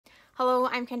Hello,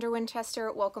 I'm Kendra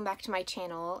Winchester. Welcome back to my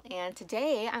channel, and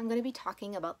today I'm going to be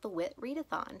talking about the WIT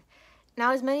Readathon.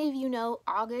 Now, as many of you know,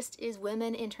 August is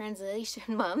Women in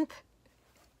Translation Month.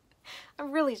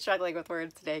 I'm really struggling with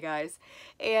words today, guys.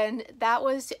 And that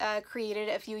was created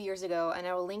a few years ago, and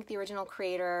I will link the original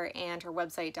creator and her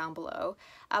website down below.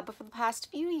 But for the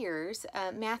past few years,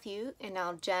 Matthew and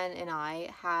now Jen and I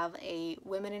have a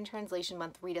Women in Translation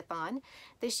Month readathon.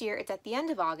 This year it's at the end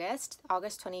of August,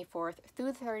 August 24th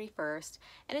through the 31st,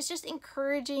 and it's just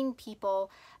encouraging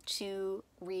people to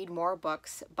read more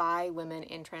books by women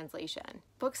in translation.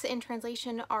 Books in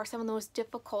translation are some of the most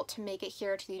difficult to make it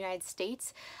here to the United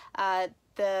States.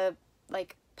 The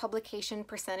publication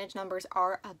percentage numbers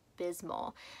are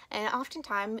abysmal, and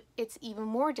oftentimes it's even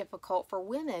more difficult for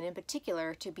women in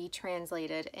particular to be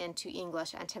translated into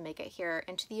English and to make it here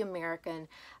into the American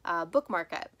book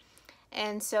market.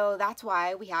 And so that's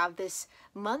why we have this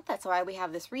month, that's why we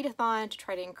have this readathon, to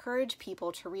try to encourage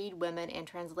people to read women in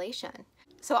translation.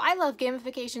 So I love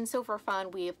gamification, so for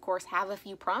fun we of course have a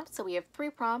few prompts. So we have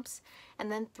 3 prompts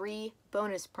and then 3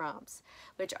 bonus prompts,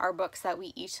 which are books that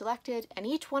we each selected, and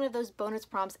each one of those bonus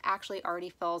prompts actually already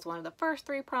fills one of the first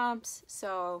 3 prompts,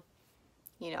 so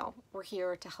you know, we're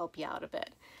here to help you out a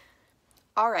bit.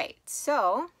 Alright,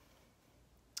 so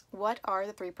what are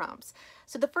the 3 prompts?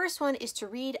 So the first one is to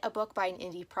read a book by an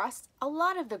indie press. A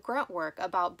lot of the grunt work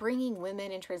about bringing women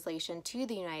in translation to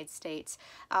the United States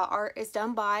is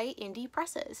done by indie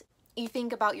presses. You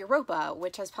think about Europa,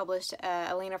 which has published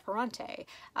Elena Ferrante.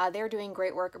 They're doing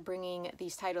great work bringing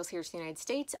these titles here to the United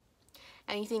States.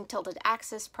 And you think Tilted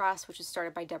Axis Press, which was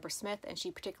started by Deborah Smith, and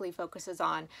she particularly focuses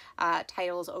on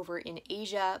titles over in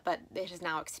Asia, but it has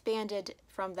now expanded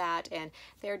from that, and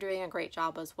they're doing a great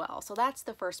job as well. So that's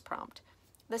the first prompt.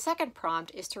 The second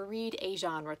prompt is to read a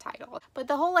genre title, but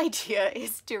the whole idea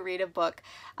is to read a book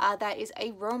that is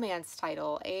a romance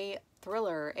title, a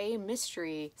thriller, a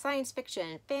mystery, science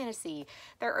fiction, fantasy.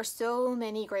 There are so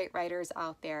many great writers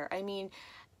out there. I mean,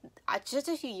 just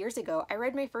a few years ago, I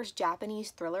read my first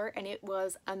Japanese thriller and it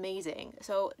was amazing.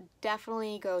 So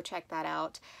definitely go check that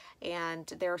out. And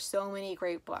there are so many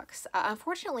great books.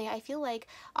 Unfortunately, I feel like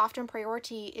often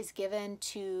priority is given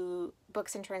to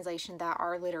books in translation that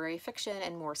are literary fiction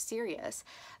and more serious.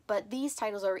 But these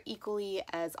titles are equally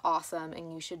as awesome,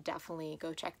 and you should definitely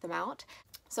go check them out.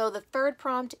 So the third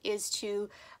prompt is to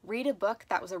read a book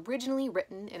that was originally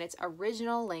written in its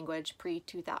original language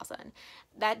pre-2000.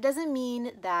 That doesn't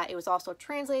mean that it was also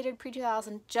translated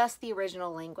pre-2000, just the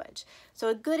original language. So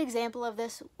a good example of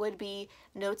this would be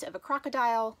Notes of a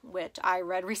Crocodile, which I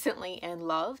read recently and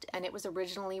loved, and it was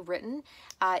originally written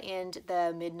in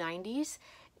the mid-90s.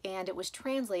 And it was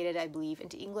translated, I believe,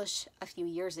 into English a few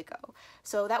years ago.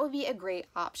 So that would be a great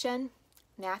option.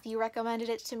 Matthew recommended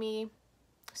it to me.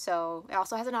 So it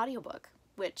also has an audiobook,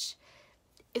 which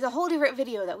is a whole different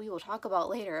video that we will talk about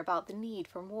later about the need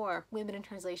for more women in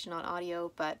translation on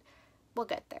audio, but we'll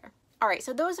get there. All right,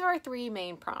 so those are our 3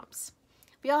 main prompts.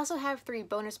 We also have 3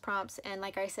 bonus prompts, and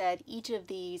like I said, each of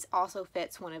these also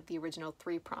fits one of the original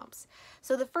 3 prompts.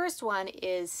 So the first one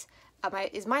is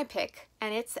my pick,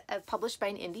 and it's published by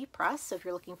an indie press, so if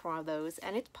you're looking for one of those,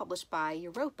 and it's published by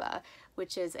Europa,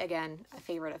 which is, again, a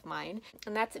favorite of mine,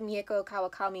 and that's Mieko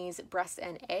Kawakami's Breasts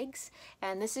and Eggs,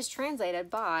 and this is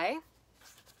translated by,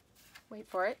 wait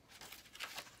for it,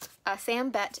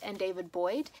 Sam Bett and David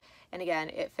Boyd, and again,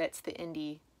 it fits the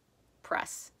indie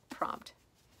press prompt.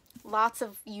 Lots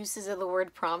of uses of the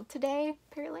word prompt today,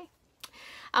 apparently.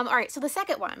 All right, so the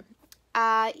second one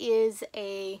is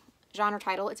a genre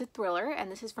title. It's a thriller, and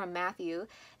this is from Matthew,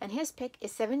 and his pick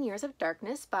is 7 Years of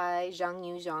Darkness by Jeong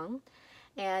You-Jeong,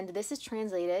 and this is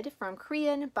translated from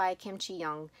Korean by Kim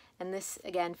Chi-Yeong, and this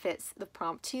again fits the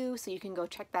prompt too, so you can go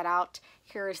check that out.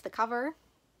 Here is the cover,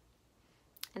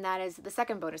 and that is the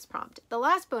second bonus prompt. The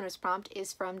last bonus prompt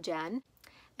is from Jen,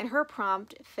 and her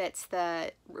prompt fits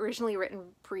the originally written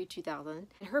pre-2000,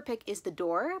 and her pick is The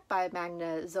Door by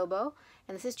Magda Szabó,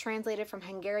 and this is translated from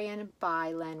Hungarian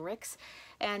by Len Rix,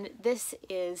 and this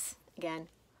is, again,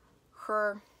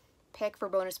 her pick for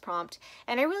bonus prompt.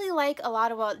 And I really like a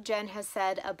lot of what Jen has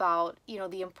said about, you know,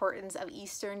 the importance of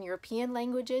Eastern European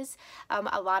languages.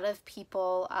 A lot of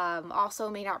people also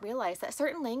may not realize that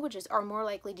certain languages are more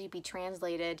likely to be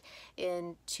translated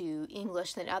into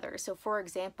English than others. So for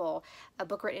example, a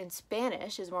book written in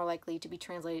Spanish is more likely to be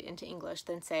translated into English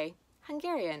than, say,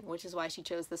 Hungarian, which is why she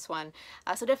chose this one.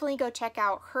 So definitely go check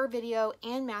out her video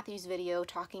and Matthew's video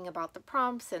talking about the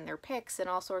prompts and their picks and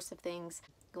all sorts of things.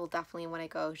 You'll definitely want to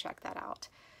go check that out.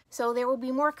 So there will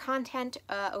be more content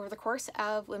over the course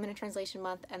of Women in Translation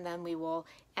Month, and then we will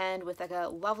end with like a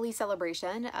lovely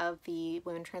celebration of the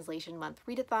Women in Translation Month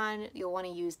readathon. You'll want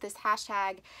to use this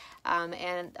hashtag,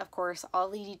 and of course all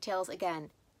the details, again,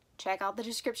 check out the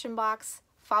description box,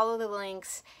 follow the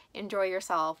links, enjoy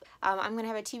yourself. I'm going to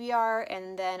have a TBR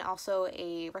and then also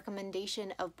a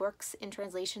recommendation of books in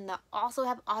translation that also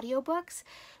have audiobooks,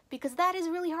 because that is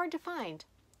really hard to find,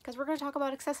 because we're going to talk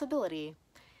about accessibility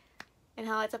and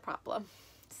how it's a problem.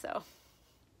 So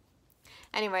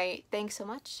anyway, thanks so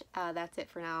much. That's it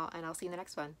for now, and I'll see you in the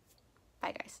next one.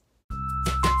 Bye, guys.